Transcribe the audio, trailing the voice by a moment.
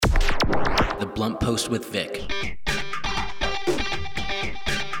The Blunt Post with Vic.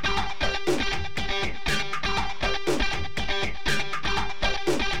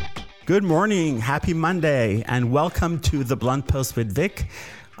 Good morning, happy Monday, and welcome to The Blunt Post with Vic.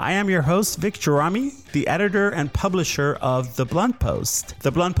 I am your host, Vic Gerami, the editor and publisher of The Blunt Post.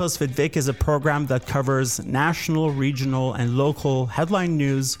 The Blunt Post with Vic is a program that covers national, regional, and local headline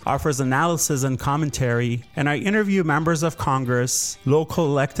news, offers analysis and commentary, and I interview members of Congress, local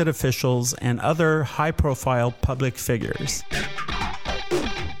elected officials, and other high-profile public figures.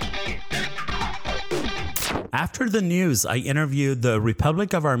 After the news, I interviewed the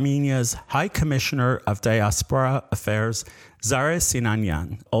Republic of Armenia's High Commissioner of Diaspora Affairs, Zareh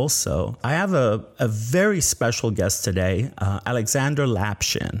Sinanyan. Also, I have a very special guest today, Alexander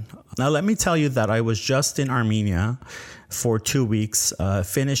Lapshin. Now, let me tell you that I was just in Armenia for 2 weeks,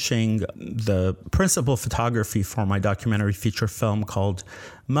 finishing the principal photography for my documentary feature film called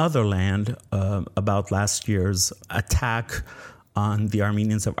Motherland, about last year's attack on the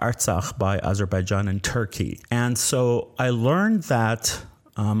Armenians of Artsakh by Azerbaijan and Turkey. And so I learned that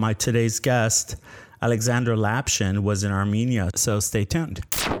my today's guest, Alexander Lapshin, was in Armenia, so stay tuned.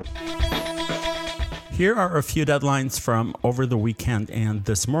 Here are a few deadlines from over the weekend and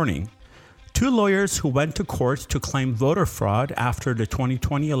this morning. 2 lawyers who went to court to claim voter fraud after the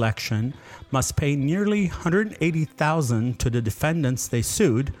 2020 election must pay nearly $180,000 to the defendants they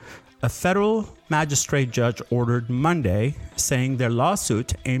sued, a federal magistrate judge ordered Monday, saying their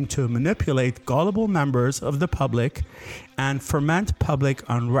lawsuit aimed to manipulate gullible members of the public and foment public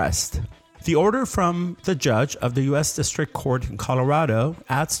unrest. The order from the judge of the U.S. District Court in Colorado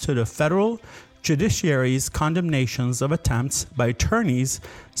adds to the federal judiciary's condemnations of attempts by attorneys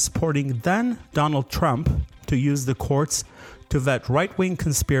supporting then Donald Trump to use the courts to vet right-wing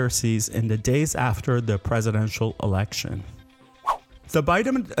conspiracies in the days after the presidential election. The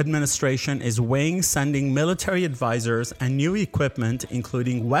Biden administration is weighing sending military advisors and new equipment,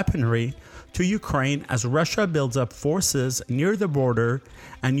 including weaponry, to Ukraine as Russia builds up forces near the border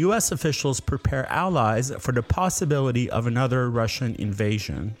and U.S. officials prepare allies for the possibility of another Russian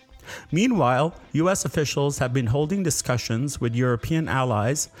invasion. Meanwhile, U.S. officials have been holding discussions with European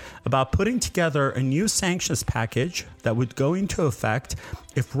allies about putting together a new sanctions package that would go into effect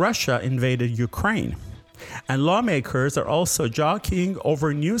if Russia invaded Ukraine. And lawmakers are also jockeying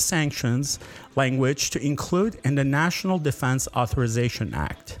over new sanctions language to include in the National Defense Authorization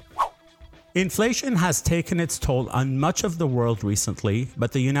Act. Inflation has taken its toll on much of the world recently,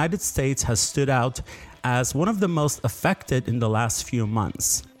 but the United States has stood out as one of the most affected in the last few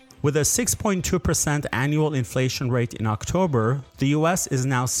months. With a 6.2% annual inflation rate in October, the U.S. is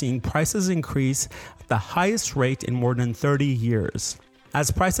now seeing prices increase at the highest rate in more than 30 years. As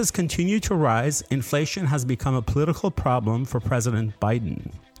prices continue to rise, inflation has become a political problem for President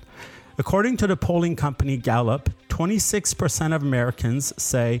Biden. According to the polling company Gallup, 26% of Americans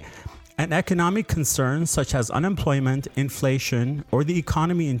say an economic concern such as unemployment, inflation, or the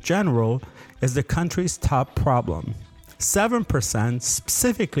economy in general is the country's top problem. 7%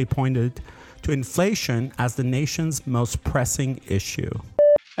 specifically pointed to inflation as the nation's most pressing issue.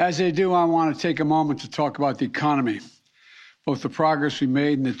 As they do, I want to take a moment to talk about the economy. Both the progress we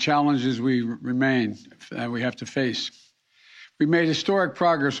made and the challenges we have to face. We made historic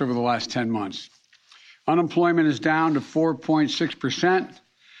progress over the last 10 months. Unemployment is down to 4.6%,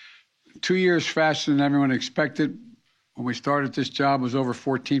 2 years faster than everyone expected. When we started this job, it was over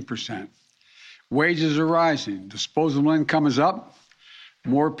 14%. Wages are rising. Disposable income is up.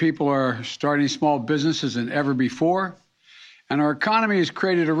 More people are starting small businesses than ever before. And our economy has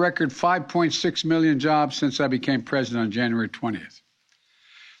created a record 5.6 million jobs since I became president on January 20th.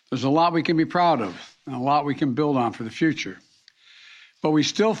 There's a lot we can be proud of and a lot we can build on for the future. But we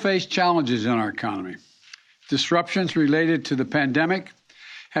still face challenges in our economy. Disruptions related to the pandemic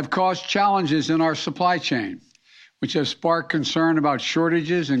have caused challenges in our supply chain, which have sparked concern about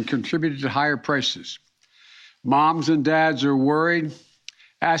shortages and contributed to higher prices. Moms and dads are worried,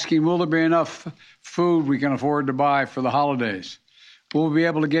 asking, will there be enough food we can afford to buy for the holidays? Will we be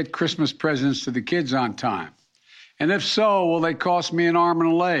able to get Christmas presents to the kids on time? And if so, will they cost me an arm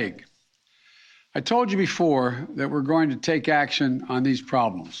and a leg? I told you before that we're going to take action on these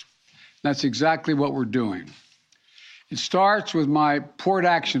problems. That's exactly what we're doing. It starts with my Port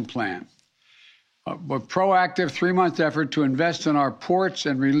Action Plan, a proactive 3-month effort to invest in our ports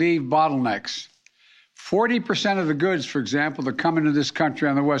and relieve bottlenecks. 40% of the goods, for example, that come into this country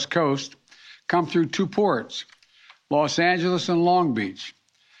on the West Coast come through 2 ports, Los Angeles and Long Beach.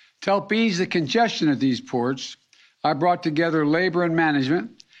 To help ease the congestion at these ports, I brought together labor and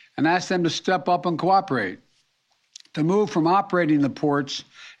management and asked them to step up and cooperate. to move from operating the ports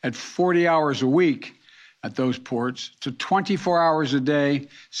at 40 hours a week at those ports to 24 hours a day,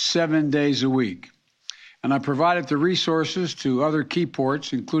 7 days a week. And I provided the resources to other key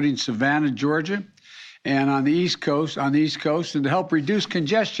ports, including Savannah, Georgia, and on the East Coast, and to help reduce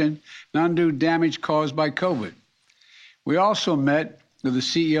congestion and undo damage caused by COVID. We also met with the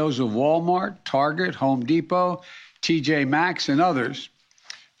CEOs of Walmart, Target, Home Depot, TJ Maxx, and others.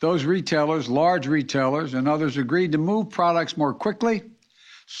 Those retailers, large retailers, and others agreed to move products more quickly,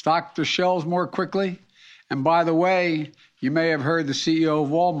 stock their shelves more quickly. And by the way, you may have heard the CEO of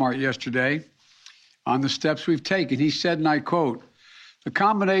Walmart yesterday on the steps we've taken. He said, and I quote, "The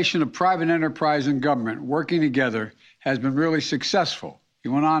combination of private enterprise and government working together has been really successful." He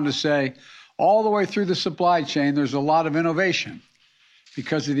went on to say, all the way through the supply chain, there's a lot of innovation.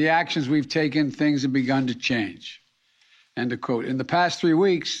 Because of the actions we've taken, things have begun to change. End of quote. In the past 3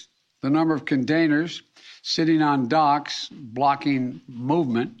 weeks, the number of containers sitting on docks, blocking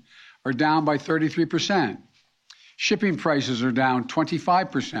movement, are down by 33%. Shipping prices are down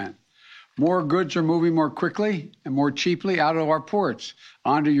 25%. More goods are moving more quickly and more cheaply out of our ports,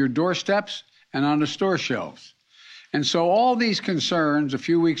 onto your doorsteps and onto store shelves. And so all these concerns a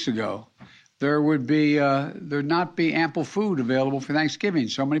few weeks ago, there'd not be ample food available for Thanksgiving.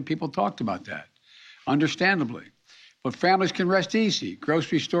 So many people talked about that, understandably. But families can rest easy.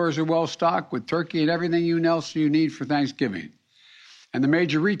 Grocery stores are well stocked with turkey and everything else you need for Thanksgiving. And the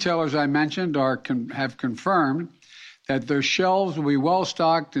major retailers I mentioned have confirmed that their shelves will be well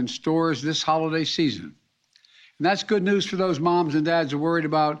stocked in stores this holiday season. And that's good news for those moms and dads who are worried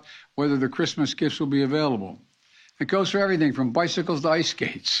about whether the Christmas gifts will be available. It goes for everything from bicycles to ice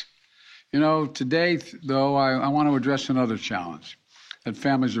skates. You know, today, though, I want to address another challenge that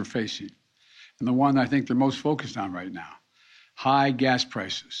families are facing, and the one I think they're most focused on right now: high gas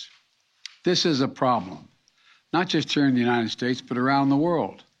prices. This is a problem, not just here in the United States, but around the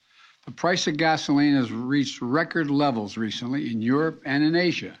world. The price of gasoline has reached record levels recently in Europe and in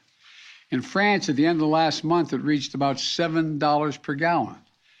Asia. In France, at the end of last month, it reached about $7 per gallon.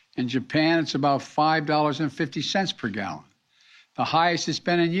 In Japan, it's about $5.50 per gallon, the highest it's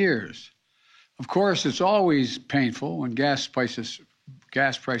been in years. Of course, it's always painful when gas prices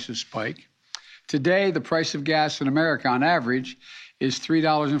spike. Today, the price of gas in America on average is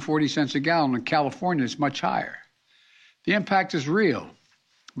 $3.40 a gallon. In California, it's much higher. The impact is real.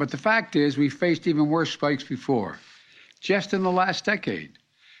 But the fact is, we faced even worse spikes before. Just in the last decade,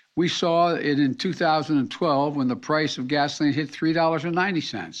 we saw it in 2012 when the price of gasoline hit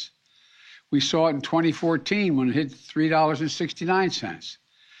 $3.90. We saw it in 2014 when it hit $3.69.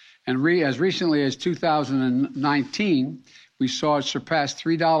 And as recently as 2019, we saw it surpass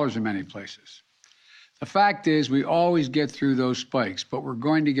 $3 in many places. The fact is, we always get through those spikes, but we're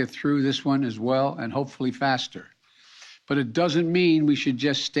going to get through this one as well, and hopefully faster. But it doesn't mean we should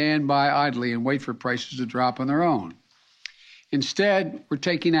just stand by idly and wait for prices to drop on their own. Instead, we're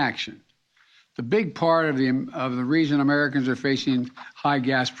taking action. The big part of the reason Americans are facing high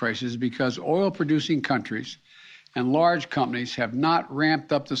gas prices is because oil-producing countries and large companies have not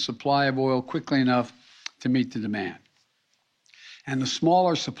ramped up the supply of oil quickly enough to meet the demand. And the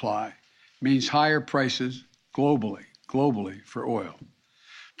smaller supply means higher prices globally for oil.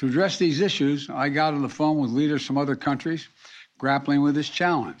 To address these issues, I got on the phone with leaders from other countries grappling with this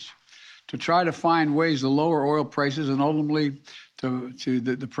challenge to try to find ways to lower oil prices and ultimately to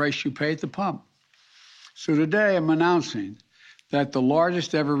the price you pay at the pump. So today I'm announcing that the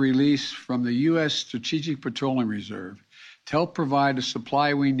largest ever release from the U.S. Strategic Petroleum Reserve to help provide the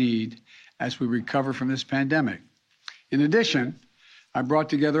supply we need as we recover from this pandemic. In addition, I brought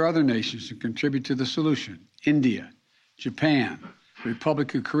together other nations to contribute to the solution. India, Japan, the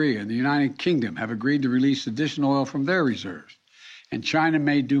Republic of Korea, and the United Kingdom have agreed to release additional oil from their reserves, and China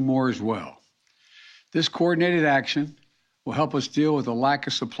may do more as well. This coordinated action will help us deal with the lack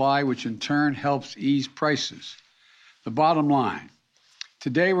of supply, which in turn helps ease prices. The bottom line,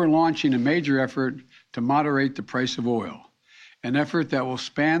 today we're launching a major effort to moderate the price of oil, an effort that will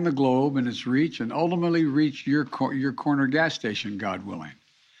span the globe in its reach and ultimately reach your corner gas station, God willing.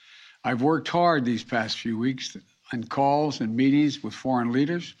 I've worked hard these past few weeks on calls and meetings with foreign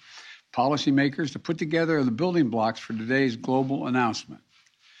leaders, policymakers, to put together the building blocks for today's global announcement.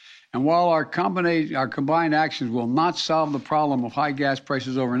 And while our combined actions will not solve the problem of high gas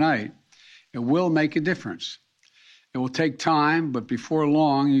prices overnight, it will make a difference. It will take time, but before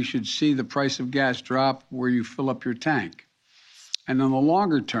long, you should see the price of gas drop where you fill up your tank. And in the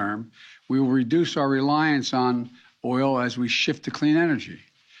longer term, we will reduce our reliance on oil as we shift to clean energy.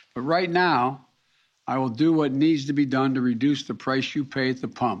 But right now, I will do what needs to be done to reduce the price you pay at the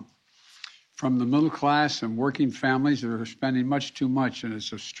pump. from the middle class and working families that are spending much too much, and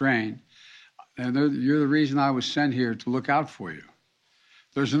it's a strain. And you're the reason I was sent here to look out for you.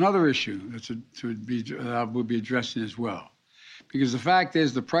 There's another issue that I will be addressing as well. Because the fact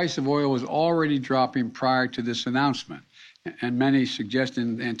is the price of oil was already dropping prior to this announcement, and many suggest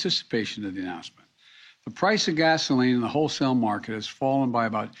in anticipation of the announcement. The price of gasoline in the wholesale market has fallen by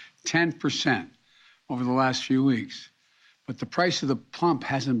about 10% over the last few weeks, but the price of the pump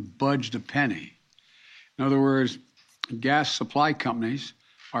hasn't budged a penny. In other words, gas supply companies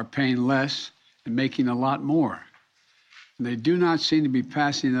are paying less and making a lot more. And they do not seem to be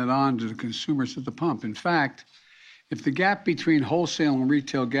passing that on to the consumers at the pump. In fact, if the gap between wholesale and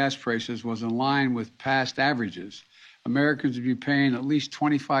retail gas prices was in line with past averages, Americans would be paying at least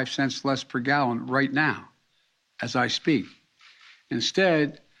 25 cents less per gallon right now, as I speak.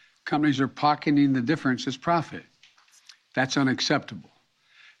 Instead, companies are pocketing the difference as profit. That's unacceptable.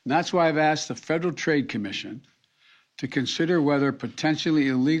 And that's why I've asked the Federal Trade Commission to consider whether potentially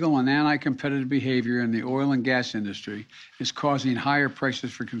illegal and anti-competitive behavior in the oil and gas industry is causing higher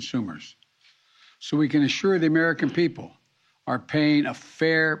prices for consumers, so we can assure the American people are paying a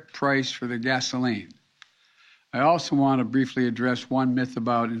fair price for their gasoline. I also want to briefly address one myth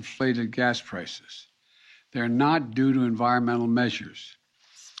about inflated gas prices. They're not due to environmental measures.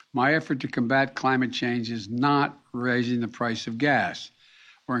 My effort to combat climate change is not raising the price of gas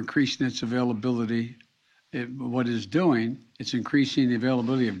or increasing its availability. What it's doing, it's increasing the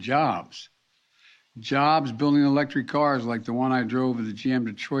availability of jobs. Jobs building electric cars like the one I drove at the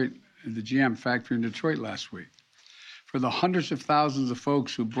GM factory in Detroit last week. For the hundreds of thousands of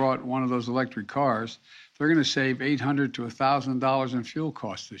folks who brought one of those electric cars, they're going to save $800 to $1,000 in fuel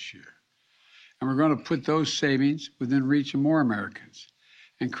costs this year. And we're going to put those savings within reach of more Americans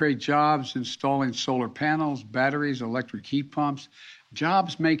and create jobs installing solar panels, batteries, electric heat pumps,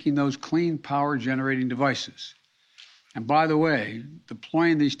 jobs making those clean power generating devices. And by the way,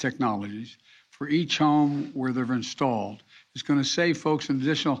 deploying these technologies for each home where they're installed is going to save folks an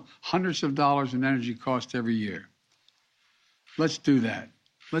additional hundreds of dollars in energy costs every year. Let's do that.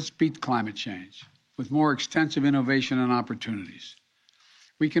 Let's beat climate change with more extensive innovation and opportunities.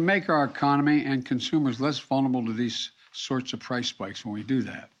 We can make our economy and consumers less vulnerable to these sorts of price spikes when we do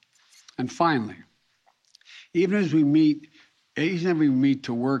that. And finally, even as we meet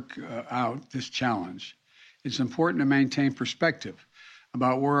to work out this challenge, it's important to maintain perspective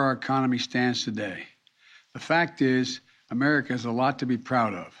about where our economy stands today. The fact is, America has a lot to be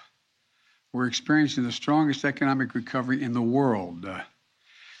proud of. We're experiencing the strongest economic recovery in the world.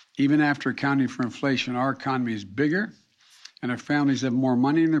 Even after accounting for inflation, our economy is bigger, and our families have more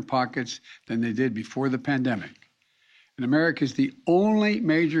money in their pockets than they did before the pandemic. And America is the only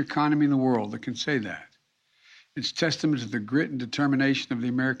major economy in the world that can say that. It's testament to the grit and determination of the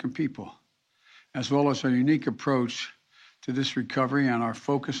American people, as well as our unique approach to this recovery and our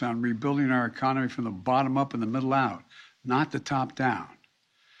focus on rebuilding our economy from the bottom up and the middle out, not the top down.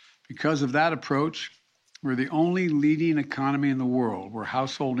 Because of that approach, we're the only leading economy in the world where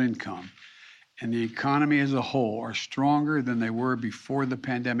household income and the economy as a whole are stronger than they were before the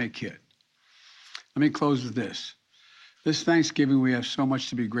pandemic hit. Let me close with this. This Thanksgiving, we have so much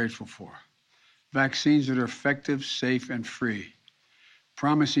to be grateful for. Vaccines that are effective, safe, and free.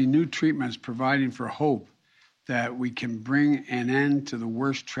 Promising new treatments, providing for hope that we can bring an end to the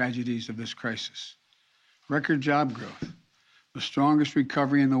worst tragedies of this crisis. Record job growth, the strongest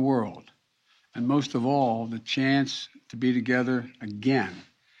recovery in the world, and most of all, the chance to be together again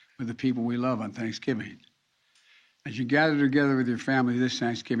with the people we love on Thanksgiving. As you gather together with your family this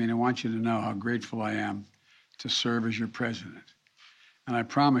Thanksgiving, I want you to know how grateful I am to serve as your president. And I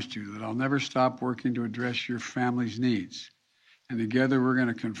promised you that I'll never stop working to address your family's needs. And together we're going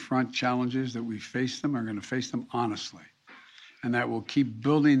to confront challenges that we face them, are going to face them honestly. And that we'll keep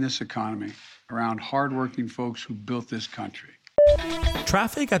building this economy around hardworking folks who built this country.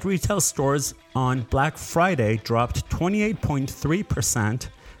 Traffic at retail stores on Black Friday dropped 28.3%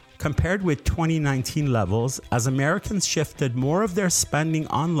 compared with 2019 levels as Americans shifted more of their spending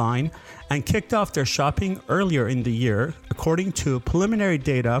online and kicked off their shopping earlier in the year, according to preliminary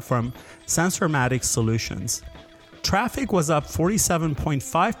data from Sensormatic Solutions. Traffic was up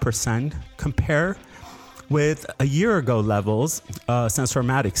 47.5% compared with a year ago levels,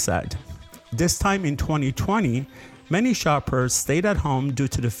 Sensormatic said. This time in 2020, many shoppers stayed at home due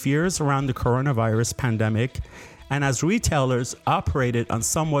to the fears around the coronavirus pandemic and as retailers operated on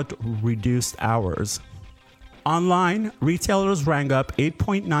somewhat reduced hours. Online, retailers rang up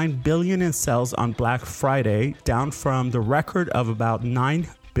 $8.9 billion in sales on Black Friday, down from the record of about $9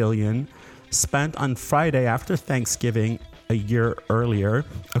 billion spent on Friday after Thanksgiving a year earlier,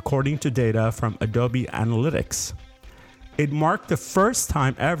 according to data from Adobe Analytics. It marked the first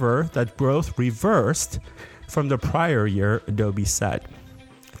time ever that growth reversed from the prior year, Adobe said.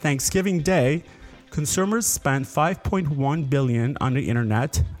 Thanksgiving Day, consumers spent $5.1 billion on the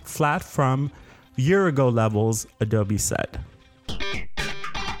internet, flat from year-ago levels, Adobe said.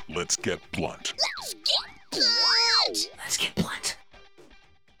 Let's get blunt. Let's get blunt.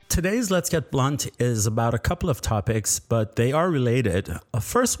 Today's Let's Get Blunt is about a couple of topics, but they are related.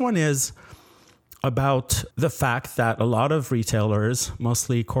 First one is about the fact that a lot of retailers,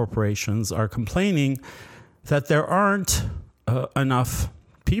 mostly corporations, are complaining that there aren't enough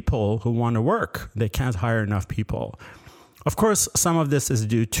people who want to work. They can't hire enough people. Of course, some of this is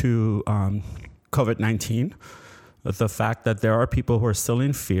due to COVID-19, the fact that there are people who are still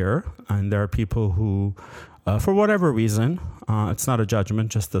in fear, and there are people who, for whatever reason, it's not a judgment,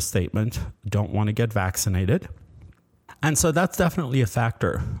 just a statement, don't want to get vaccinated. And so that's definitely a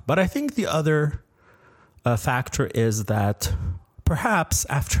factor. But I think the other factor is that perhaps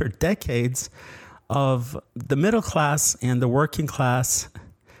after decades of the middle class and the working class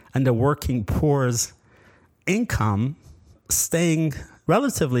and the working poor's income staying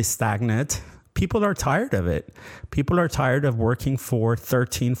relatively stagnant, people are tired of it. People are tired of working for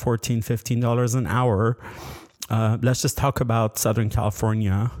 $13, $14, $15 an hour. Let's just talk about Southern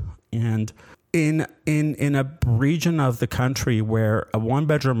California. And in a region of the country where a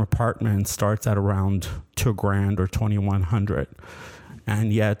one-bedroom apartment starts at around $2,000 or $2,100,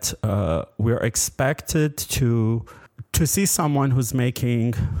 and yet we're expected to see someone who's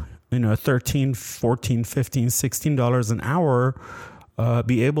making, $13, $14, $15, $16 an hour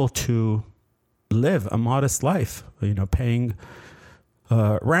be able to live a modest life, paying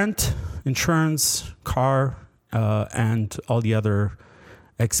rent, insurance, car, and all the other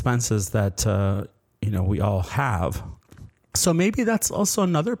expenses that, we all have. So maybe that's also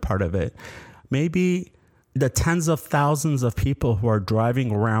another part of it. Maybe the tens of thousands of people who are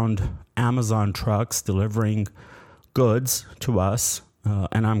driving around Amazon trucks delivering goods to us,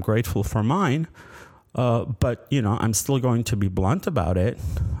 and I'm grateful for mine, but, I'm still going to be blunt about it,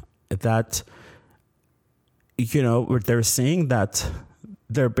 that, they're seeing that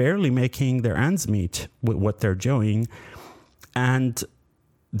they're barely making their ends meet with what they're doing, and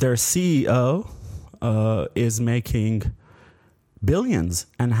their CEO is making billions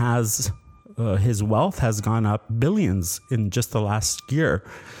and has his wealth has gone up billions in just the last year.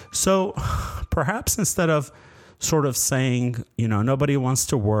 So perhaps instead of sort of saying, nobody wants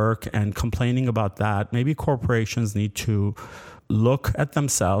to work and complaining about that, maybe corporations need to look at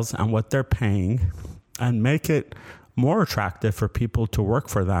themselves and what they're paying and make it more attractive for people to work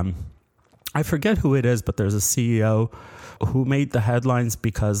for them. I forget who it is, but there's a CEO who made the headlines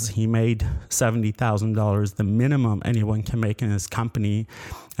because he made $70,000, the minimum anyone can make in his company,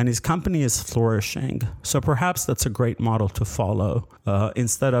 and his company is flourishing. So perhaps that's a great model to follow,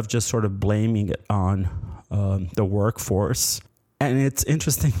 instead of just sort of blaming it on the workforce. And it's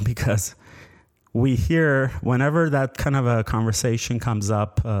interesting because we hear whenever that kind of a conversation comes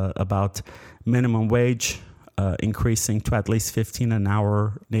up about minimum wage increasing to at least $15 an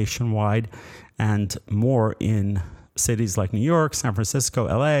hour nationwide and more in cities like New York, San Francisco,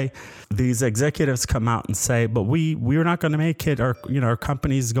 LA, these executives come out and say, but we're not going to make it. Our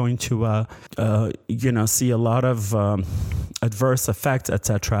company is going to see a lot of adverse effects,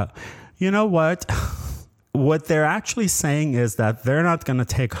 etc. You know what? What they're actually saying is that they're not going to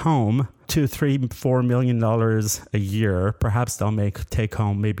take home $2, $3, $4 million a year. Perhaps they'll take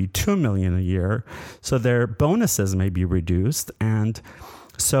home maybe $2 million a year. So their bonuses may be reduced, and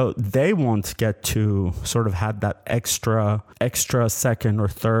so they won't get to sort of have that extra second or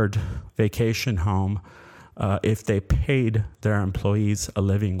third vacation home if they paid their employees a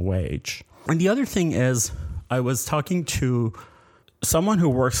living wage. And the other thing is, I was talking to someone who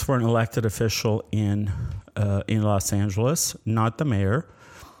works for an elected official in Los Angeles, not the mayor,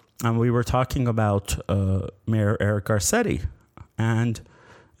 and we were talking about Mayor Eric Garcetti, and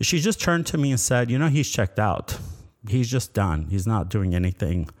she just turned to me and said, he's checked out. He's just done. He's not doing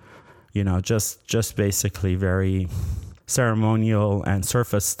anything, just basically very ceremonial and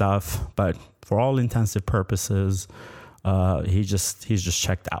surface stuff. But for all intensive purposes, he's just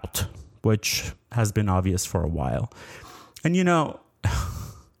checked out, which has been obvious for a while. And,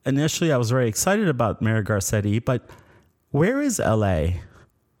 initially I was very excited about Mayor Garcetti, but where is LA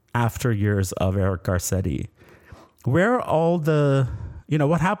after years of Eric Garcetti? Where are all the,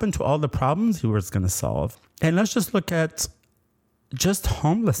 what happened to all the problems he was going to solve? And let's just look at just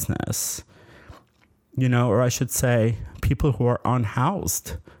homelessness, or I should say people who are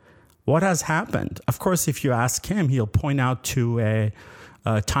unhoused. What has happened? Of course, if you ask him, he'll point out to a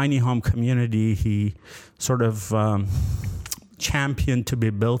tiny home community he sort of championed to be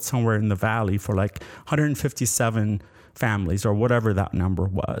built somewhere in the valley for like 157 families or whatever that number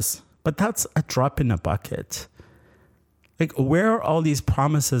was. But that's a drop in a bucket. Like, where are all these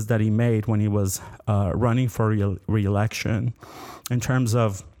promises that he made when he was running for re-election in terms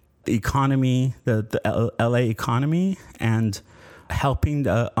of the economy, the LA economy, and helping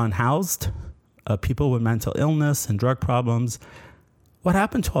the unhoused, people with mental illness and drug problems? What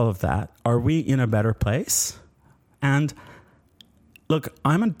happened to all of that? Are we in a better place? And look,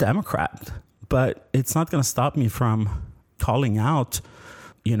 I'm a Democrat, but it's not going to stop me from calling out,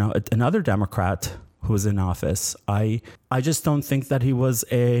 another Democrat who was in office. I just don't think that he was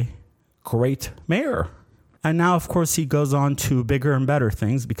a great mayor. And now, of course, he goes on to bigger and better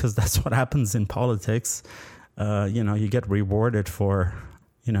things, because that's what happens in politics. You get rewarded for,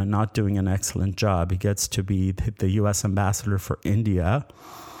 not doing an excellent job. He gets to be the U.S. ambassador for India.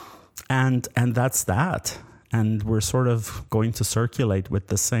 And that's that. And we're sort of going to circulate with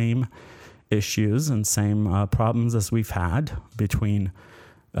the same issues and same problems as we've had between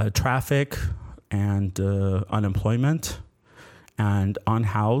traffic and unemployment and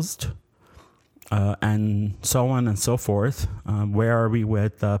unhoused and so on and so forth. Where are we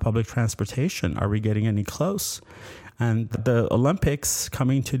with public transportation? Are we getting any close? And the Olympics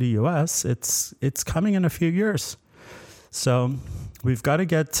coming to the U.S., it's coming in a few years. So we've got to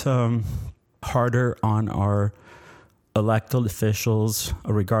get harder on our elected officials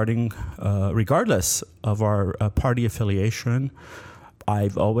regardless of our party affiliation.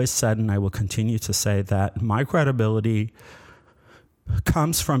 I've always said, and I will continue to say, that my credibility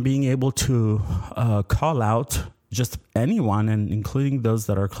comes from being able to call out just anyone, and including those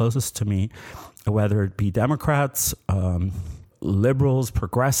that are closest to me, whether it be Democrats, liberals,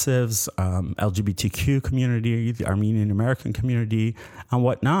 progressives, LGBTQ community, the Armenian American community, and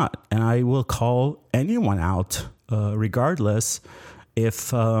whatnot. And I will call anyone out, regardless, if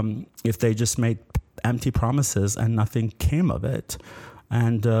they just made empty promises and nothing came of it.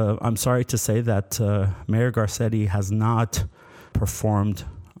 And I'm sorry to say that Mayor Garcetti has not performed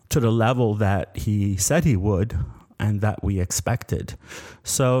to the level that he said he would and that we expected.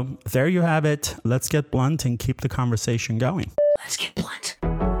 So there you have it. Let's get blunt and keep the conversation going. Let's get blunt.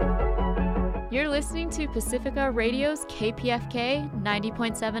 You're listening to Pacifica Radio's KPFK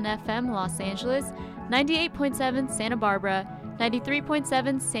 90.7 FM Los Angeles, 98.7 Santa Barbara,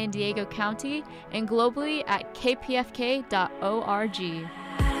 93.7 San Diego County, and globally at kpfk.org.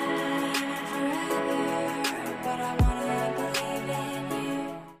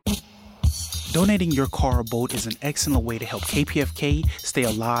 Donating your car or boat is an excellent way to help KPFK stay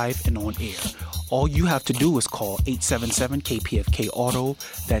alive and on air. All you have to do is call 877-KPFK-AUTO.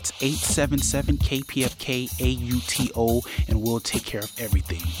 That's 877-KPFK-AUTO, and we'll take care of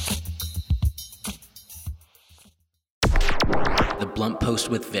everything. The Blunt Post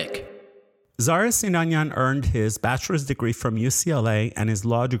with Vic. Zareh Sinanyan earned his bachelor's degree from UCLA and his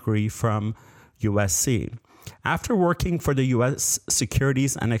law degree from USC. After working for the U.S.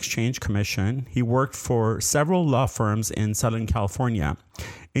 Securities and Exchange Commission, he worked for several law firms in Southern California.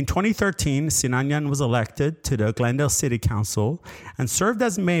 In 2013, Sinanyan was elected to the Glendale City Council and served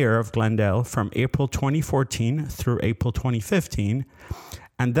as mayor of Glendale from April 2014 through April 2015,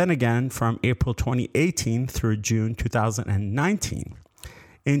 and then again from April 2018 through June 2019.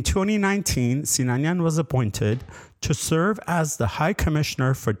 In 2019, Sinanyan was appointed to serve as the High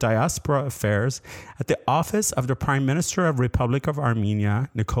Commissioner for Diaspora Affairs at the Office of the Prime Minister of Republic of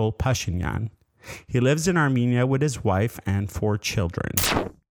Armenia, Nikol Pashinyan. He lives in Armenia with his wife and 4 children.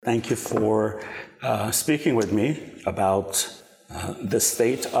 Thank you for speaking with me about the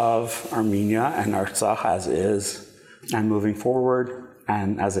state of Armenia and Artsakh as is, and moving forward,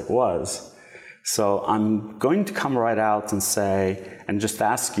 and as it was. So I'm going to come right out and say, and just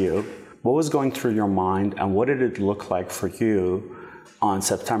ask you, what was going through your mind, and what did it look like for you on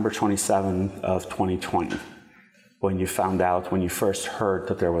September 27th of 2020, when you first heard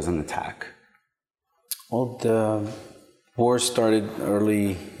that there was an attack? Well, the war started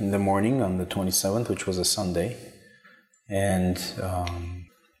early in the morning on the 27th, which was a Sunday, and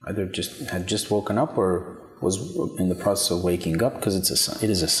either had just woken up or was in the process of waking up, because it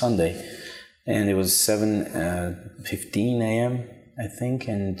is a Sunday, and it was 7:15 a.m. I think,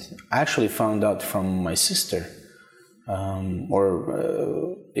 and I actually found out from my sister, I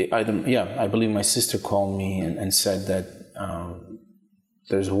believe my sister called me and said that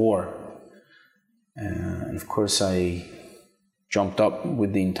there's war, and of course I jumped up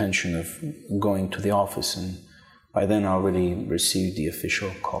with the intention of going to the office and by then I already received the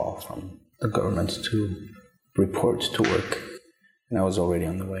official call from the government to report to work, and I was already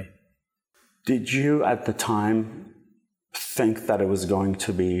on the way. Did you at the time think that it was going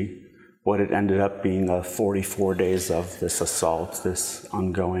to be what it ended up being, 44 days of this assault, this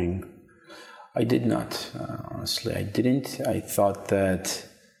ongoing? I did not, honestly. I didn't. I thought that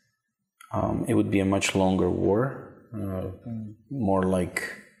it would be a much longer war, more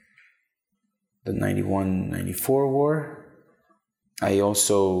like the 91-94 war. I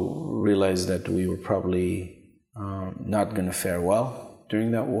also realized that we were probably not going to fare well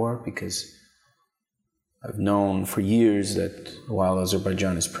during that war, because I've known for years that while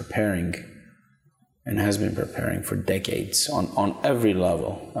Azerbaijan is preparing, and has been preparing for decades on every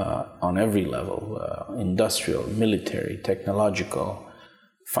level, industrial, military, technological,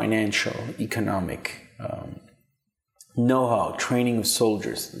 financial, economic, know-how, training of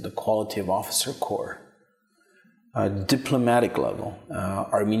soldiers, the quality of officer corps, diplomatic level,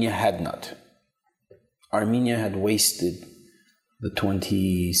 Armenia had not. Armenia had wasted the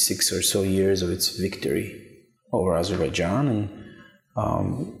 26 or so years of its victory over Azerbaijan, and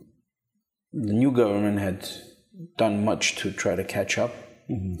the new government had done much to try to catch up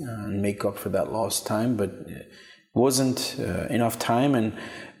and make up for that lost time, but it wasn't enough time. And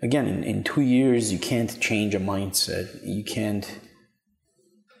again, in 2 years, you can't change a mindset. You can't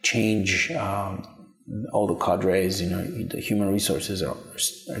change all the cadres. The human resources are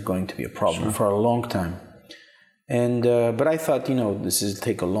going to be a problem for a long time. And but I thought, this will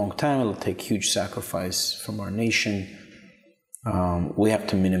take a long time. It'll take huge sacrifice from our nation. We have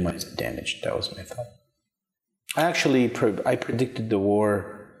to minimize the damage. That was my thought. I predicted the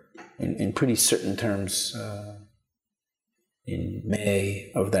war in pretty certain terms in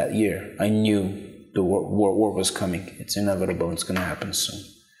May of that year. I knew the war was coming. It's inevitable. It's going to happen soon.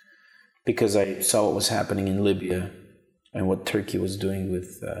 Because I saw what was happening in Libya and what Turkey was doing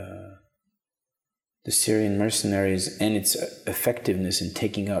with the Syrian mercenaries and its effectiveness in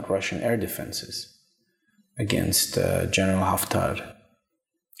taking out Russian air defenses against General Haftar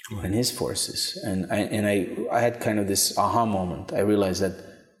and his forces. And I had kind of this aha moment. I realized that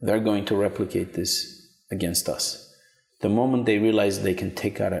they're going to replicate this against us. The moment they realize they can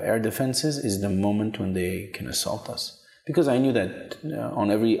take out our air defenses is the moment when they can assault us. Because I knew that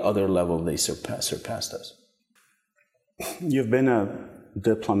on every other level they surpassed us. You've been a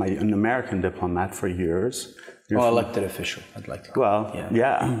diplomat, an American diplomat for years. Elected official, I'd like to call it.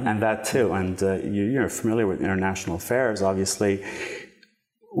 Yeah, and that too. And you're familiar with international affairs, obviously.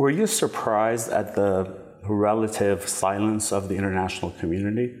 Were you surprised at the relative silence of the international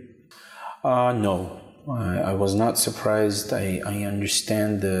community? No, I was not surprised. I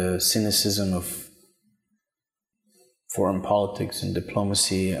understand the cynicism of foreign politics and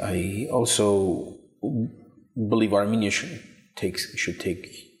diplomacy. I also believe Armenia should take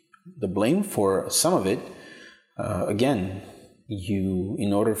the blame for some of it. Again,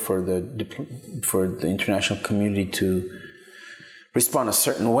 in order for the international community to respond a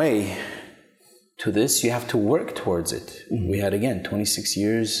certain way to this, you have to work towards it. We had, again, 26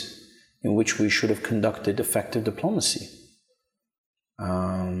 years in which we should have conducted effective diplomacy.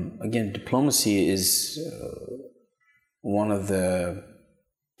 Again, diplomacy is one of the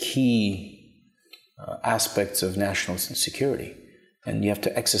key aspects of national security. And you have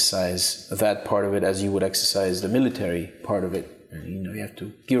to exercise that part of it as you would exercise the military part of it. You have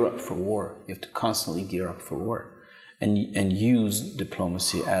to gear up for war. You have to constantly gear up for war. And use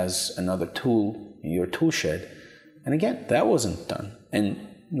diplomacy as another tool in your tool shed. And again, that wasn't done. And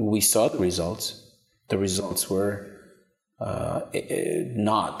we saw the results. The results were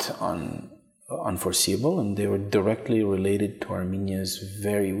not unforeseeable, and they were directly related to Armenia's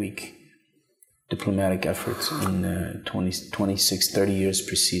very weak diplomatic efforts in 26, 30 years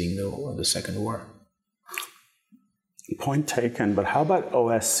preceding the Second War. Point taken, but how about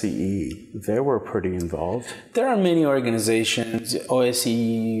OSCE? They were pretty involved. There are many organizations,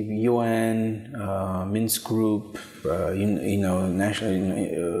 OSCE, UN, Minsk Group, the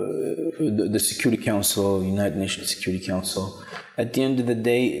Security Council, United Nations Security Council. At the end of the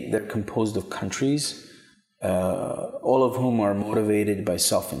day, they're composed of countries, all of whom are motivated by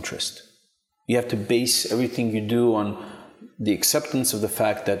self-interest. You have to base everything you do on the acceptance of the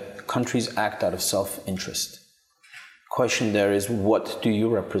fact that countries act out of self-interest. Question there is, what do you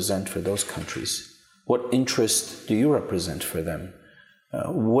represent for those countries? What interest do you represent for them?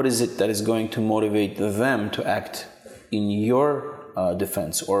 What is it that is going to motivate them to act in your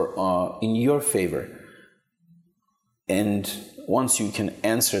defense or in your favor? And once you can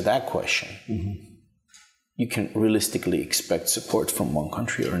answer that question, you can realistically expect support from one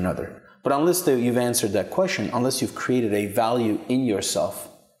country or another. But unless you've answered that question, unless you've created a value in yourself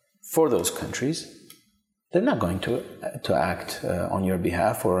for those countries, they're not going to act on your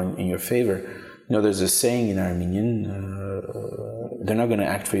behalf or in your favor. You know, there's a saying in Armenian, they're not going to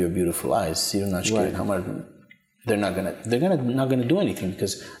act for your beautiful eyes. They're not going to do anything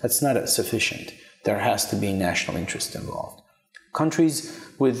because that's not sufficient. There has to be national interest involved. Countries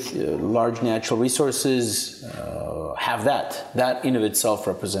with large natural resources have that. That in of itself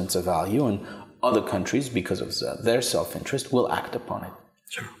represents a value, and other countries, because of their self-interest, will act upon it.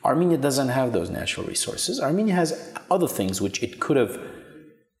 Sure. Armenia doesn't have those natural resources. Armenia has other things which it could have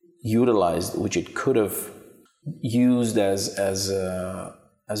utilized, which it could have used as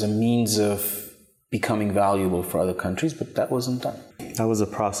a means of becoming valuable for other countries, but that wasn't done. That was a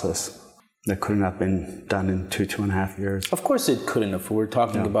process that couldn't have been done in 2.5 years. Of course it couldn't have. We're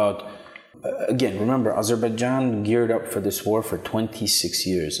talking about, again, remember, Azerbaijan geared up for this war for 26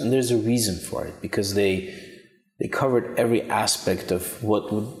 years, and there's a reason for it, because they covered every aspect of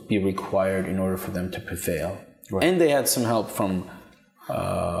what would be required in order for them to prevail. Right. And they had some help from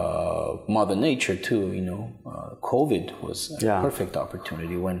Mother Nature too. You know, COVID was a perfect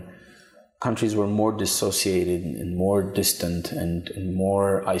opportunity when countries were more dissociated and more distant and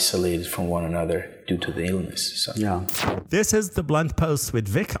more isolated from one another due to the illness. So. Yeah. This is The Blunt Post with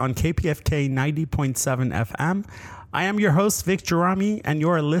Vic on KPFK 90.7 FM. I am your host, Vic Gerami, and you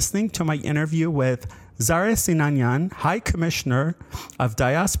are listening to my interview with Zareh Sinanyan, High Commissioner of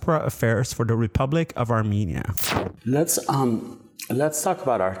Diaspora Affairs for the Republic of Armenia. Let's talk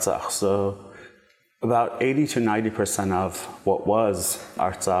about Artsakh. So, about 80 to 90% of what was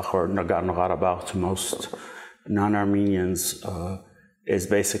Artsakh or Nagorno-Karabakh to most non-Armenians is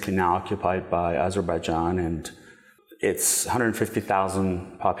basically now occupied by Azerbaijan, and its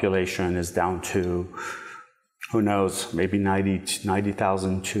 150,000 population is down to, who knows, maybe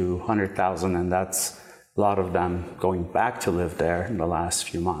 90,000 to 100,000, and that's a lot of them going back to live there in the last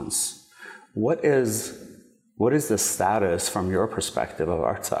few months. What is the status from your perspective of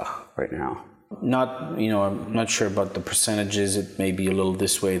Artsakh right now? I'm not sure about the percentages. It may be a little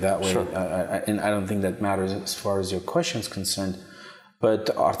this way, that way. Sure. And I don't think that matters as far as your question is concerned.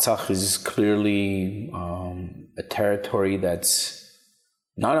 But Artsakh is clearly a territory that's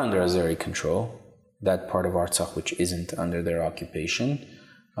not under Azeri control, that part of Artsakh which isn't under their occupation.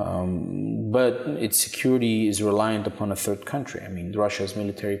 But its security is reliant upon a third country. I mean, Russia's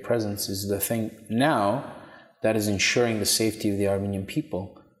military presence is the thing now that is ensuring the safety of the Armenian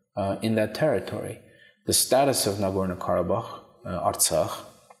people in that territory. The status of Nagorno-Karabakh, Artsakh,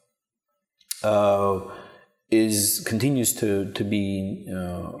 continues to be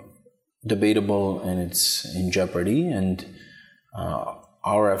debatable, and it's in jeopardy. And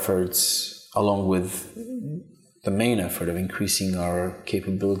our efforts, along with the main effort of increasing our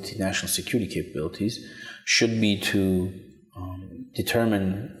capability, national security capabilities, should be to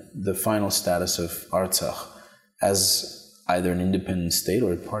determine the final status of Artsakh as either an independent state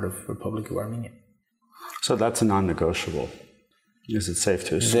or a part of the Republic of Armenia. So that's a non-negotiable. Is it safe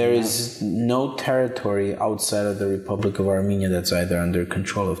to assume there is no territory outside of the Republic of Armenia that's either under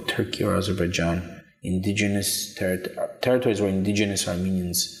control of Turkey or Azerbaijan. Indigenous territories where indigenous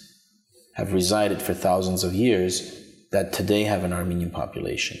Armenians have resided for thousands of years that today have an Armenian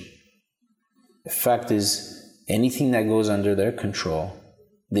population. The fact is, anything that goes under their control,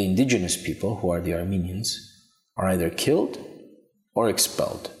 the indigenous people, who are the Armenians, are either killed or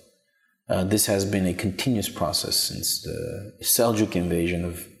expelled. This has been a continuous process since the Seljuk invasion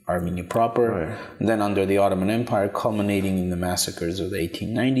of Armenia proper, right. And then under the Ottoman Empire, culminating in the massacres of the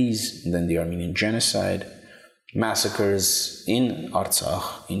 1890s, and then the Armenian genocide, massacres in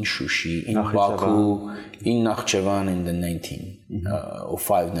Artsakh, in Shushi, in Baku, in Nakhchivan in the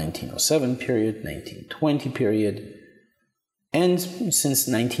 1905-1907 period, 1920 period, and since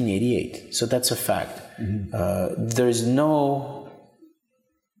 1988. So that's a fact. Mm-hmm. There is no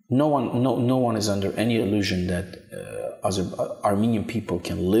one is under any illusion that Armenian people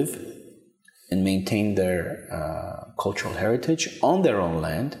can live and maintain their cultural heritage on their own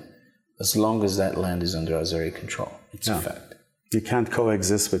land as long as that land is under Azeri control. It's a fact. You can't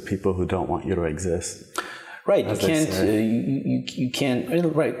coexist with people who don't want you to exist. Right. You can't. You can't.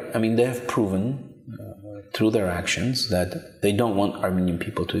 Right. I mean, they have proven through their actions that they don't want Armenian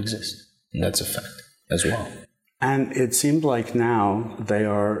people to exist, and that's a fact as well. And it seems like now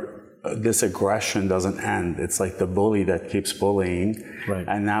this aggression doesn't end. It's like the bully that keeps bullying. Right.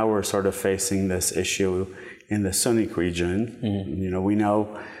 And now we're sort of facing this issue in the Sunni region. Mm-hmm. You know, we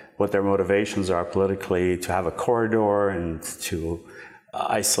know what their motivations are politically, to have a corridor and to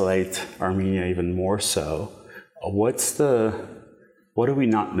isolate Armenia even more so. What What do we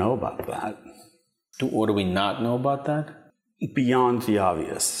not know about that? What do we not know about that? Beyond the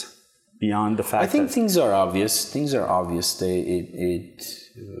obvious, beyond the fact I think things are obvious. Things are obvious.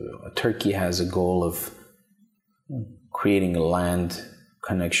 Turkey has a goal of creating a land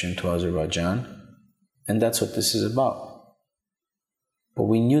connection to Azerbaijan, and that's what this is about. But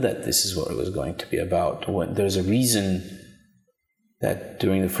we knew that this is what it was going to be about. There's a reason that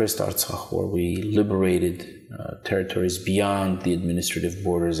during the first Artsakh War, we liberated territories beyond the administrative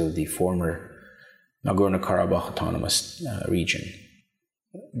borders of the former Nagorno-Karabakh autonomous region.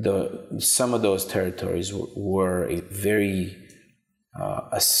 Some of those territories were a very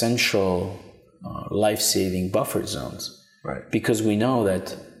essential life-saving buffer zones. Right. Because we know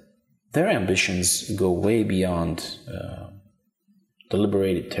that their ambitions go way beyond the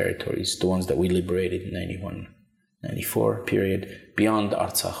liberated territories, the ones that we liberated in 91, 94 period, beyond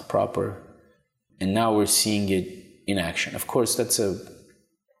Artsakh proper. And now we're seeing it in action. Of course, that's a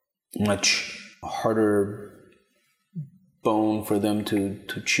much harder bone for them to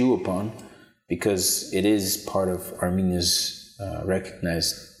chew upon, because it is part of Armenia's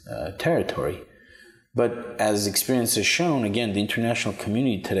recognized territory. But as experience has shown, again, the international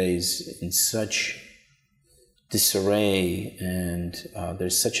community today is in such disarray, and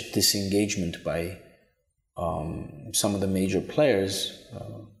there's such a disengagement by some of the major players,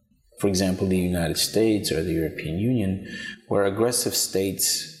 for example, the United States or the European Union, where aggressive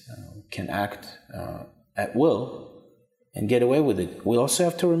states can act at will and get away with it. We also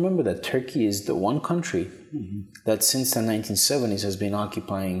have to remember that Turkey is the one country that since the 1970s has been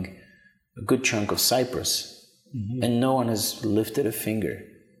occupying a good chunk of Cyprus, and no one has lifted a finger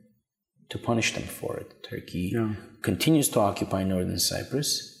to punish them for it. Turkey continues to occupy northern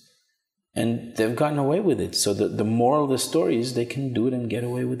Cyprus, and they've gotten away with it. So the moral of the story is they can do it and get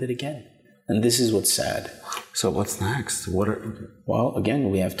away with it again. And this is what's sad. So what's next? Well, again,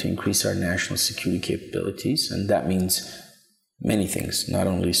 we have to increase our national security capabilities, and that means many things. Not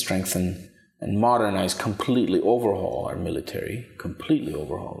only strengthen and modernize, completely overhaul the military,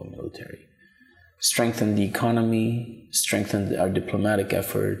 strengthen the economy, strengthen our diplomatic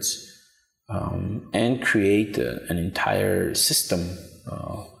efforts, and create an entire system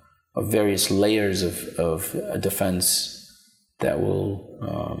of various layers of defense that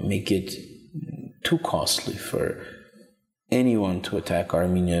will make it too costly for anyone to attack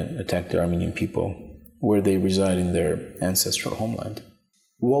Armenia, attack the Armenian people where they reside in their ancestral homeland.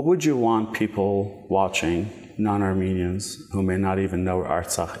 What would you want people watching, non-Armenians, who may not even know where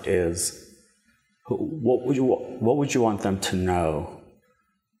Artsakh is, what would you want them to know?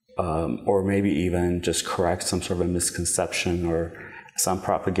 Or maybe even just correct some sort of a misconception or some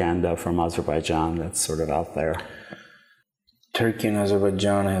propaganda from Azerbaijan that's sort of out there? Turkey and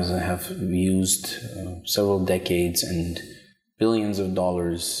Azerbaijan have used several decades and billions of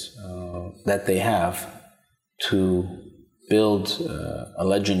dollars that they have to build a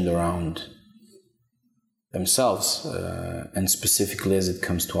legend around themselves, and specifically as it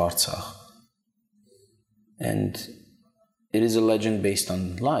comes to Artsakh. And it is a legend based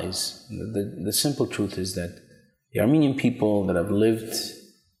on lies. The simple truth is that the Armenian people that have lived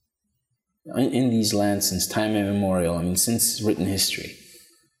in these lands since time immemorial, since written history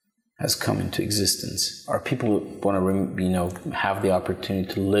has come into existence, our people want to, have the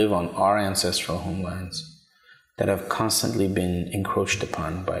opportunity to live on our ancestral homelands that have constantly been encroached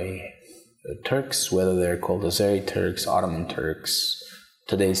upon by Turks, whether they're called Azeri Turks, Ottoman Turks,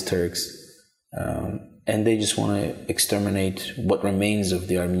 today's Turks, and they just want to exterminate what remains of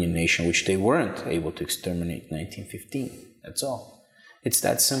the Armenian nation, which they weren't able to exterminate in 1915. That's all. It's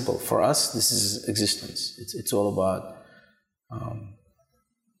that simple. For us, this is existence. It's all about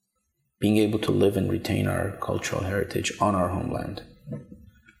being able to live and retain our cultural heritage on our homeland.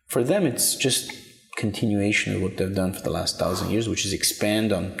 For them, it's just continuation of what they've done for the last 1,000 years, which is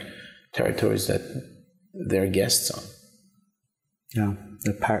expand on territories that they're guests on. Yeah,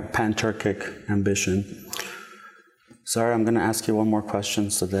 the pan-Turkic ambition. Zareh, I'm going to ask you one more question,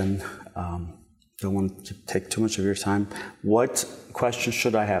 so then don't want to take too much of your time. What question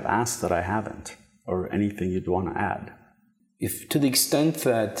should I have asked that I haven't, or anything you'd want to add? If to the extent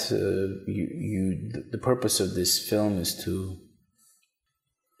that the purpose of this film is to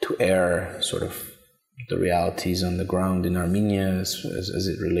air sort of the realities on the ground in Armenia as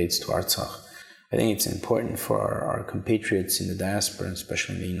it relates to Artsakh, I think it's important for our compatriots in the diaspora,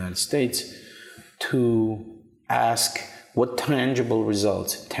 especially in the United States, to ask what tangible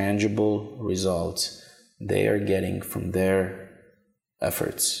results they are getting from their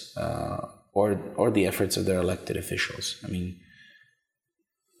efforts, or the efforts of their elected officials. A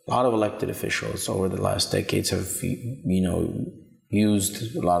lot of elected officials over the last decades have,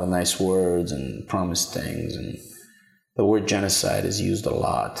 used a lot of nice words and promised things, and the word genocide is used a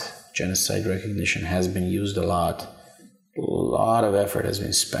lot. Genocide recognition has been used a lot. A lot of effort has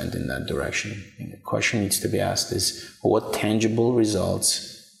been spent in that direction. And the question needs to be asked is, what tangible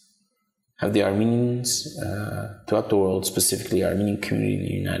results have the Armenians throughout the world, specifically the Armenian community in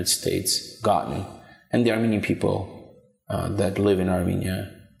the United States, gotten, and the Armenian people that live in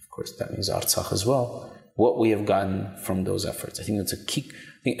Armenia, of course that means Artsakh as well, what we have gotten from those efforts. I think that's a key.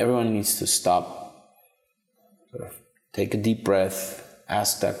 I think everyone needs to stop, sort of take a deep breath,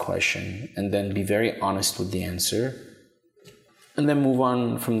 ask that question, and then be very honest with the answer, and then move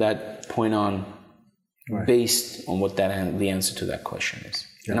on from that point on, right, based on what the answer to that question is.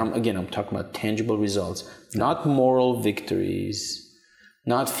 Yeah. And I'm talking about tangible results, not moral victories,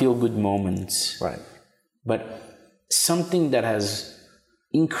 not feel-good moments, right, but something that has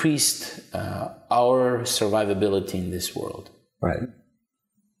increased our survivability in this world. Right.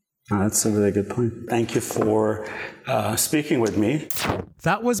 That's a really good point. Thank you for speaking with me.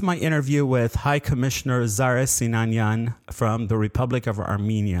 That was my interview with High Commissioner Zareh Sinanyan from the Republic of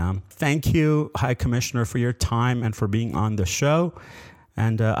Armenia. Thank you, High Commissioner, for your time and for being on the show.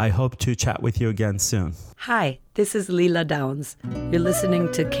 And I hope to chat with you again soon. Hi, this is Leela Downs. You're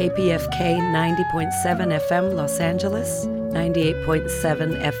listening to KPFK 90.7 FM Los Angeles,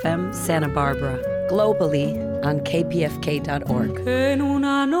 98.7 FM Santa Barbara, globally on kpfk.org. En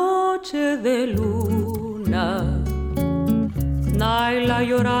una noche de luna, Naila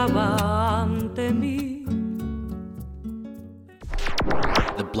lloraba ante mí.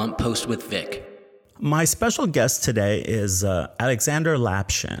 The Blunt Post with Vic. My special guest today is Alexander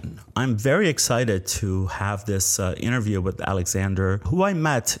Lapshin. I'm very excited to have this interview with Alexander, who I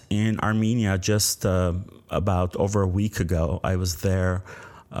met in Armenia just about over a week ago. I was there.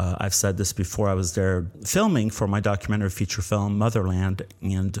 I've said this before. I was there filming for my documentary feature film, Motherland,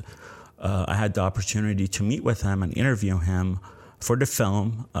 and I had the opportunity to meet with him and interview him for the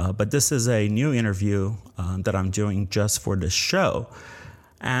film. But this is a new interview that I'm doing just for this show.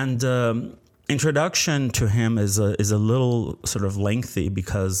 And introduction to him is a little sort of lengthy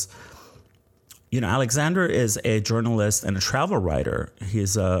because, Alexander is a journalist and a travel writer.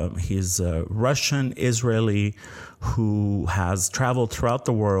 He's a Russian Israeli who has traveled throughout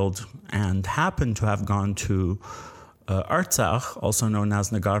the world and happened to have gone to Artsakh, also known as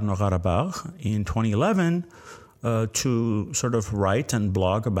Nagorno-Karabakh, in 2011 to sort of write and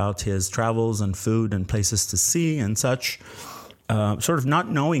blog about his travels and food and places to see and such. Sort of not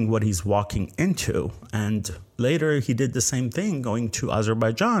knowing what he's walking into. And later he did the same thing, going to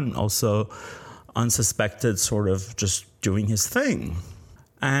Azerbaijan, also unsuspected, sort of just doing his thing.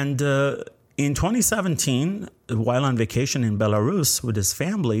 And in 2017, while on vacation in Belarus with his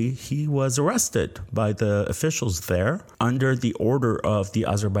family, he was arrested by the officials there under the order of the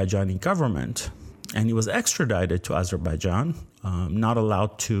Azerbaijani government. And he was extradited to Azerbaijan, not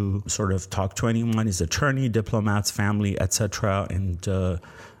allowed to sort of talk to anyone, his attorney, diplomats, family, etc. And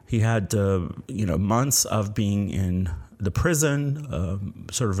he had, months of being in the prison,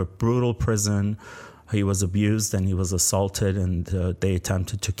 sort of a brutal prison. He was abused and he was assaulted, and they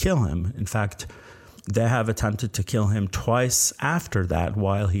attempted to kill him. In fact, they have attempted to kill him twice after that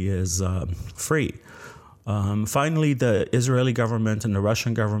while he is free. Finally, the Israeli government and the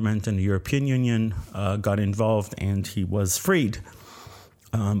Russian government and the European Union got involved, and he was freed.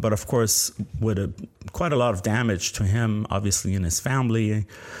 But of course, with quite a lot of damage to him, obviously, and his family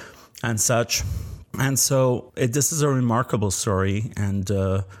and such. And so this is a remarkable story, and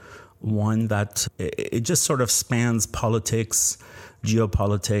one that it just sort of spans politics,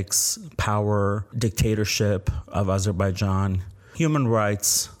 geopolitics, power, dictatorship of Azerbaijan, human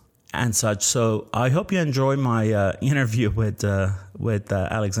rights, and such. So I hope you enjoy my interview with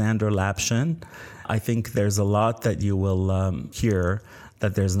Alexander Lapshin. I think there's a lot that you will hear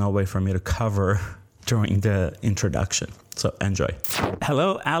that there's no way for me to cover during the introduction. So enjoy.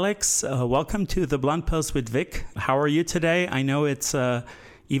 Hello, Alex. Welcome to the Blunt Post with Vic. How are you today? I know it's,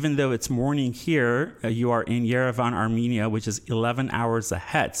 even though it's morning here, you are in Yerevan, Armenia, which is 11 hours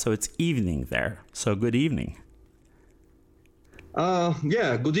ahead. So it's evening there. So good evening.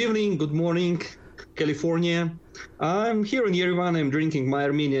 Good evening, good morning, California. I'm here in Yerevan. I'm drinking my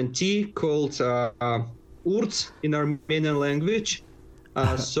Armenian tea called Urts in Armenian language.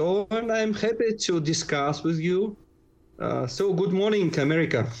 And I'm happy to discuss with you. So good morning,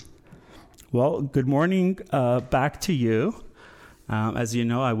 America. Well, good morning back to you. As you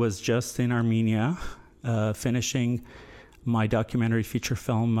know, I was just in Armenia finishing my documentary feature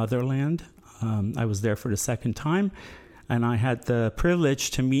film, Motherland. I was there for the second time. And I had the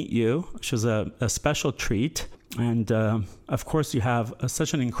privilege to meet you, which was a special treat. And of course, you have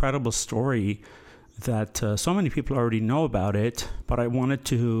such an incredible story that so many people already know about it, but I wanted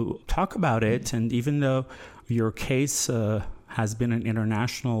to talk about it. And even though your case has been an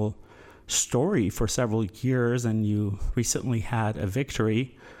international story for several years and you recently had a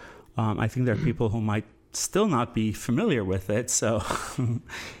victory, I think there are people who might still not be familiar with it. So,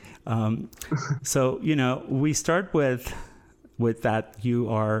 we start with that you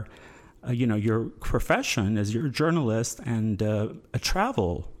are, your profession is you're a journalist and a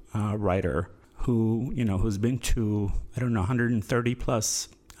travel writer who's been to, 130 plus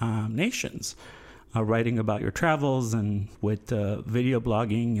nations, writing about your travels and with video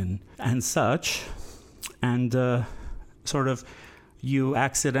blogging and such. And sort of you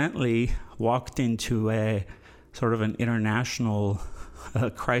accidentally walked into a sort of an international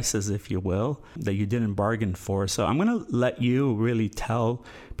crisis, if you will, that you didn't bargain for. So I'm going to let you really tell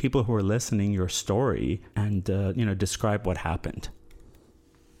people who are listening your story and, describe what happened.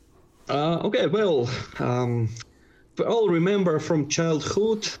 Okay, well, we all remember from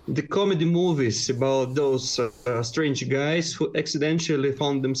childhood the comedy movies about those strange guys who accidentally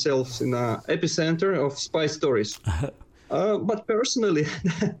found themselves in an epicenter of spy stories. But personally,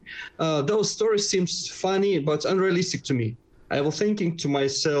 those stories seem funny but unrealistic to me. I was thinking to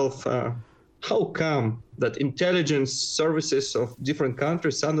myself, how come that intelligence services of different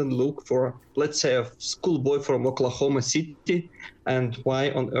countries suddenly look for, let's say, a schoolboy from Oklahoma City, and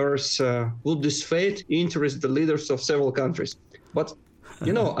why on earth would this fate interest the leaders of several countries? But,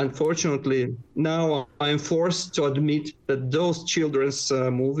 unfortunately, now I'm forced to admit that those children's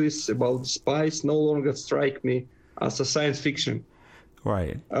movies about spies no longer strike me as a science fiction.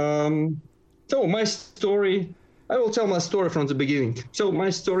 Right. So my story, I will tell my story from the beginning. So my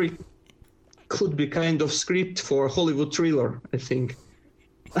story could be kind of script for a Hollywood thriller, I think.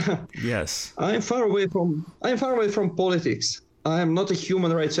 Yes. I'm far away from politics. I am not a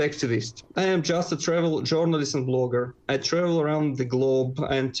human rights activist. I am just a travel journalist and blogger. I travel around the globe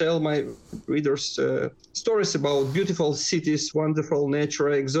and tell my readers stories about beautiful cities, wonderful nature,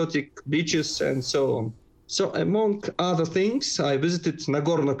 exotic beaches, and so on. So among other things, I visited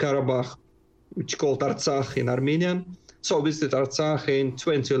Nagorno-Karabakh, which is called Artsakh in Armenian. So I visited Artsakh in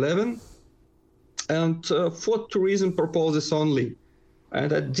 2011, and for tourism purposes only.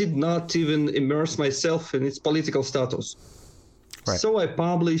 And I did not even immerse myself in its political status. Right. So I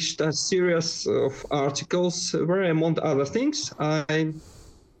published a series of articles where, among other things, I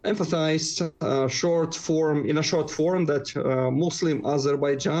emphasized in a short form that Muslim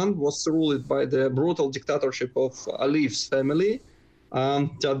Azerbaijan was ruled by the brutal dictatorship of Aliyev's family,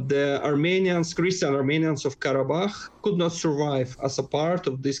 that the Christian Armenians of Karabakh could not survive as a part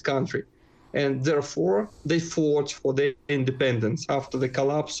of this country. And therefore, they fought for their independence after the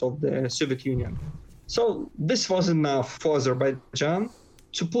collapse of the Soviet Union. So this was enough for Azerbaijan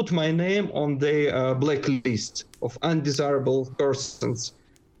to put my name on the blacklist of undesirable persons,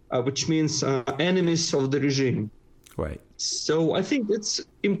 which means enemies of the regime. Right. So I think it's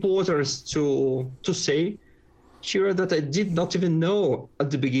important to say here that I did not even know at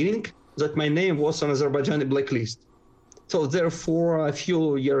the beginning that my name was on Azerbaijani blacklist. So therefore, a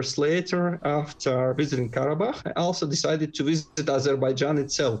few years later, after visiting Karabakh, I also decided to visit Azerbaijan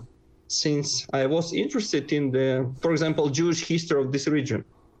itself, since I was interested in for example, Jewish history of this region.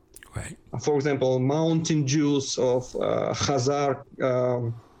 Right. For example, mountain Jews of Khazar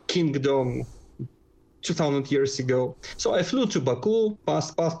kingdom 2,000 years ago. So I flew to Baku,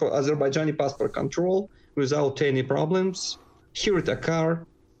 passed Azerbaijani passport control without any problems, hired a car,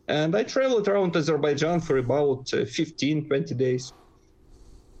 and I traveled around Azerbaijan for about 15-20 days.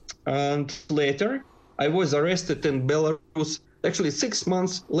 And later, I was arrested in Belarus, actually 6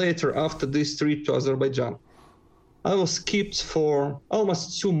 months later after this trip to Azerbaijan. I was kept for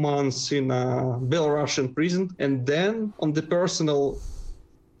almost 2 months in a Belarusian prison, and then on the personal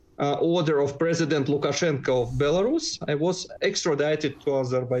order of President Lukashenko of Belarus, I was extradited to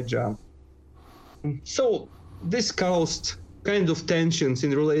Azerbaijan. So this caused kind of tensions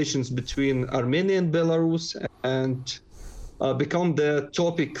in relations between Armenia and Belarus, and become the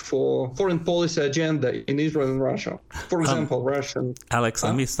topic for foreign policy agenda in Israel and Russia. For example, Russian... Alex,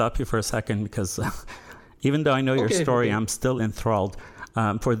 let me stop you for a second, because even though I know your story, I'm still enthralled.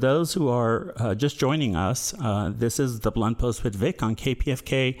 For those who are just joining us, this is The Blunt Post with Vic on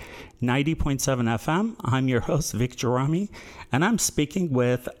KPFK 90.7 FM. I'm your host, Vic Gerami, and I'm speaking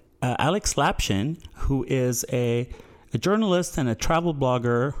with Alex Lapshin, who is a journalist and a travel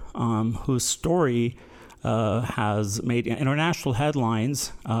blogger whose story has made international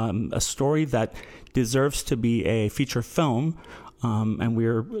headlines, a story that deserves to be a feature film And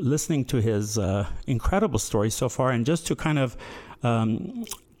we're listening to his incredible story so far. And just to kind of,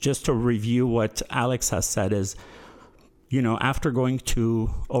 just to review what Alex has said is, after going to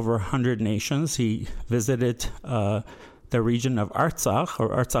over 100 nations, he visited the region of Artsakh or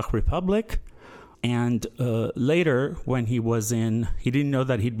Artsakh Republic. And later, when he didn't know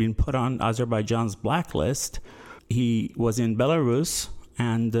that he'd been put on Azerbaijan's blacklist. He was in Belarus,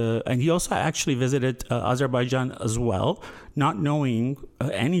 and he also actually visited Azerbaijan as well, not knowing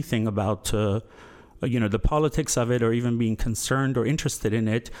anything about the politics of it or even being concerned or interested in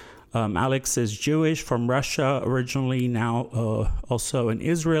it. Alex is Jewish from Russia originally, now also an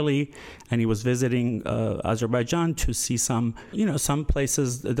Israeli, and he was visiting Azerbaijan to see some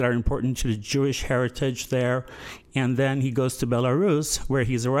places that are important to the Jewish heritage there. And then he goes to Belarus, where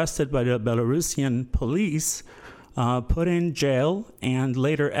he's arrested by the Belarusian police, put in jail, and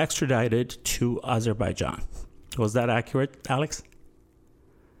later extradited to Azerbaijan. Was that accurate, Alex?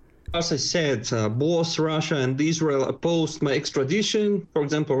 As I said, both Russia and Israel opposed my extradition. For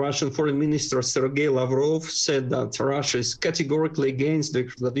example, Russian Foreign Minister Sergei Lavrov said that Russia is categorically against the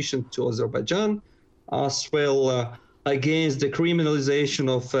extradition to Azerbaijan, as well against the criminalization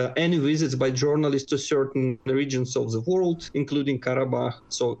of any visits by journalists to certain regions of the world, including Karabakh.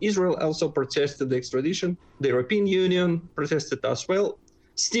 So Israel also protested the extradition. The European Union protested as well.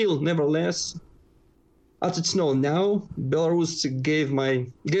 Still, nevertheless, as it's known now, Belarus gave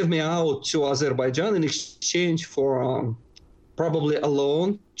me out to Azerbaijan in exchange for probably a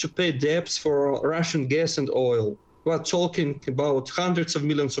loan to pay debts for Russian gas and oil. We're talking about hundreds of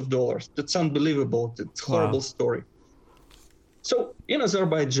millions of dollars. That's unbelievable. It's a horrible story. So in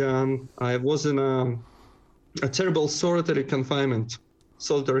Azerbaijan, I was in a terrible solitary confinement,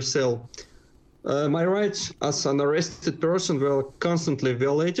 solitary cell. My rights as an arrested person were constantly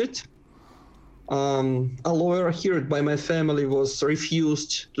violated. A lawyer hired by my family was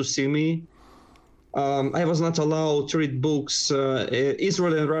refused to see me. I was not allowed to read books.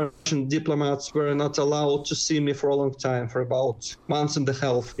 Israeli and Russian diplomats were not allowed to see me for a long time, for about months and a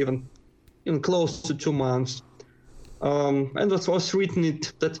half, even close to 2 months. And it was written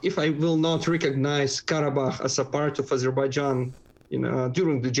that if I will not recognize Karabakh as a part of Azerbaijan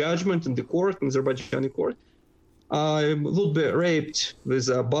during the judgment in the court, in Azerbaijani court, I would be raped with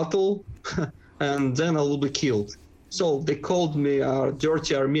a bottle and then I will be killed. So they called me a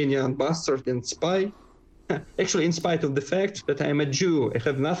dirty Armenian bastard and spy. Actually, in spite of the fact that I'm a Jew, I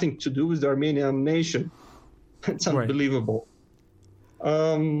have nothing to do with the Armenian nation. It's unbelievable.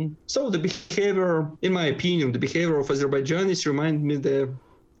 So the behavior, in my opinion, the behavior of Azerbaijanis remind me the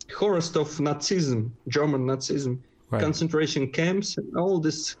horrors of Nazism, German Nazism, concentration camps, and all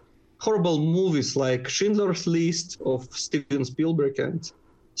these horrible movies like Schindler's List of Steven Spielberg and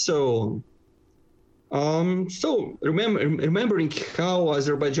so on. So remembering how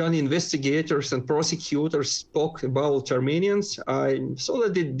Azerbaijani investigators and prosecutors spoke about Armenians, I saw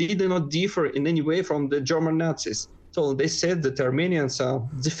that they did not differ in any way from the German Nazis. So they said that Armenians are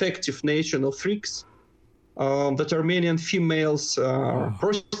a defective nation of freaks, that Armenian females are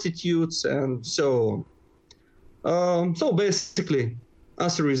prostitutes, and so on. So basically,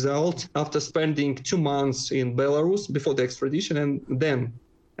 as a result, after spending 2 months in Belarus before the extradition and then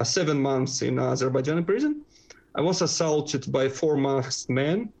 7 months in Azerbaijani prison, I was assaulted by 4 masked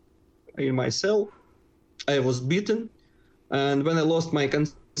men in my cell. I was beaten, and when I lost my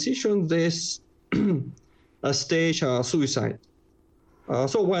concession, this stage suicide.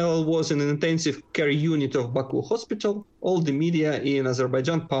 So while I was in an intensive care unit of Baku hospital, all the media in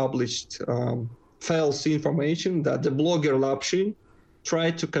Azerbaijan published false information that the blogger Lapshin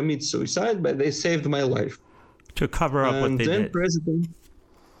tried to commit suicide, but they saved my life. To cover up what they did. President,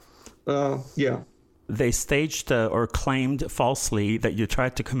 They staged or claimed falsely that you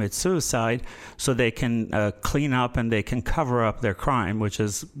tried to commit suicide so they can clean up and they can cover up their crime, which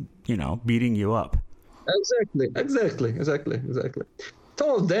is, beating you up. Exactly.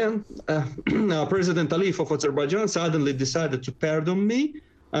 So then President Aliyev of Azerbaijan suddenly decided to pardon me,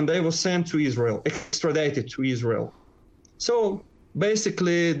 and I was sent to Israel, extradited to Israel. So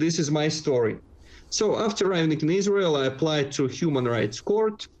basically, this is my story. So after arriving in Israel, I applied to Human Rights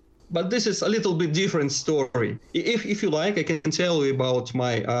Court, but this is a little bit different story. If you like, I can tell you about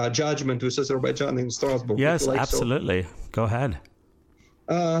my judgment with Azerbaijan in Strasbourg. Yes, absolutely. Go ahead.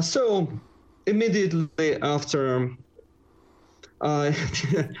 So immediately after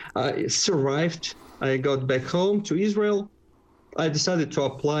I survived, I got back home to Israel. I decided to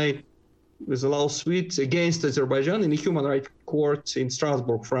apply with a lawsuit against Azerbaijan in a human rights court in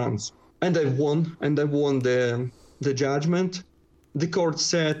Strasbourg, France. And I won the judgment. The court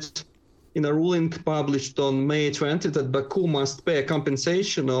said in a ruling published on May 20 that Baku must pay a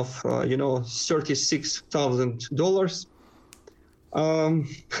compensation of, $36,000.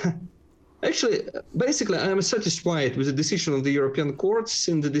 Actually, basically, I am satisfied with the decision of the European courts,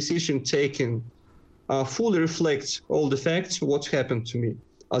 since the decision taken fully reflects all the facts, what happened to me.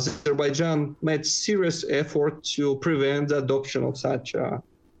 Azerbaijan made serious effort to prevent the adoption of such a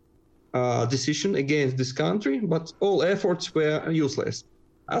decision against this country, but all efforts were useless.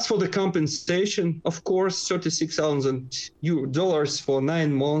 As for the compensation, of course, $36,000 for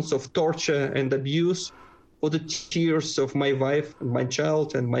 9 months of torture and abuse, for the tears of my wife and my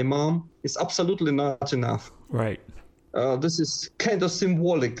child and my mom, is absolutely not enough. Right. This is kind of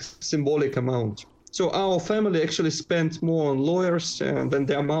symbolic amount. So our family actually spent more on lawyers than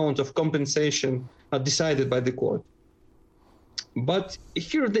the amount of compensation decided by the court. But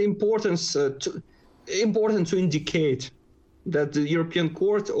here the important to indicate that the European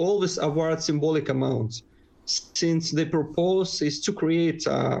Court always awards symbolic amounts, since the purpose is to create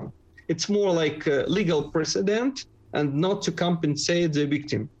it's more like a legal precedent and not to compensate the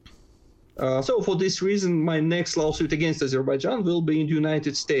victim. So for this reason, my next lawsuit against Azerbaijan will be in the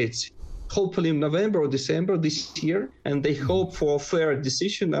United States, hopefully in November or December this year, and they hope for a fair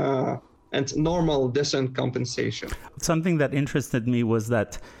decision and normal, decent compensation. Something that interested me was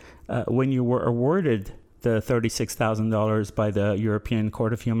that when you were awarded the $36,000 by the European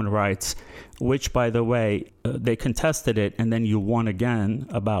Court of Human Rights, which, by the way, they contested it, and then you won again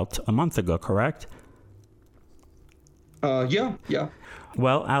about a month ago, correct? Yeah.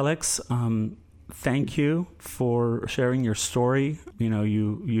 Well, Alex, thank you for sharing your story.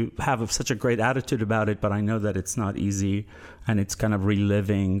 You have such a great attitude about it, but I know that it's not easy, and it's kind of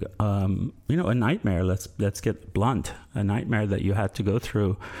reliving, a nightmare. Let's get blunt, a nightmare that you had to go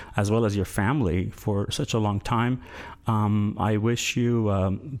through, as well as your family, for such a long time. I wish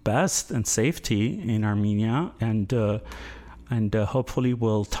you best and safety in Armenia, and hopefully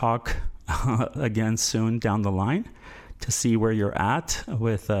we'll talk again soon down the line to see where you're at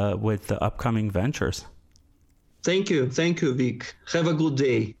with the upcoming ventures. Thank you, Vic. Have a good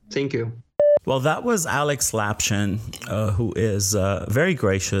day. Thank you. Well, that was Alex Lapshin, who is very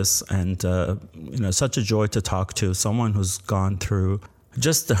gracious and such a joy to talk to. Someone who's gone through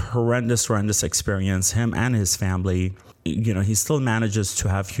just a horrendous experience. Him and his family. He still manages to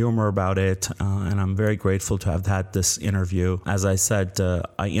have humor about it, and I'm very grateful to have had this interview. As I said,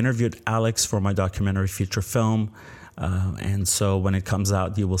 I interviewed Alex for my documentary feature film. And so when it comes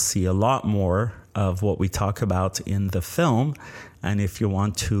out, you will see a lot more of what we talk about in the film. And if you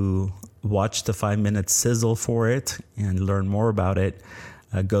want to watch the 5-minute sizzle for it and learn more about it,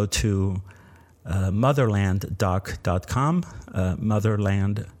 go to motherlanddoc.com,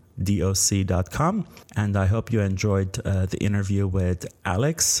 motherlanddoc.com. And I hope you enjoyed the interview with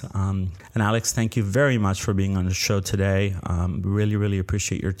Alex. And Alex, thank you very much for being on the show today. Really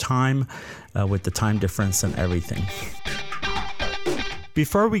appreciate your time with the time difference and everything.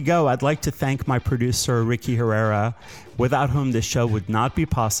 Before we go, I'd like to thank my producer, Ricky Herrera, without whom this show would not be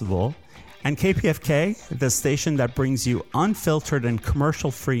possible, and KPFK, the station that brings you unfiltered and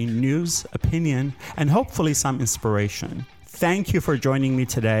commercial-free news, opinion, and hopefully some inspiration. Thank you for joining me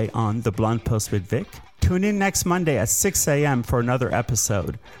today on The Blunt Post with Vic. Tune in next Monday at 6 a.m. for another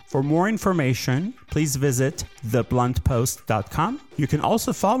episode. For more information, please visit thebluntpost.com. You can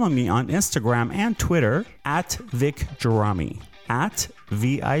also follow me on Instagram and Twitter at Vic Gerami, at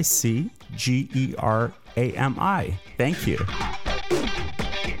VICGERAMI. Thank you.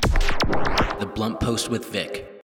 The Blunt Post with Vic.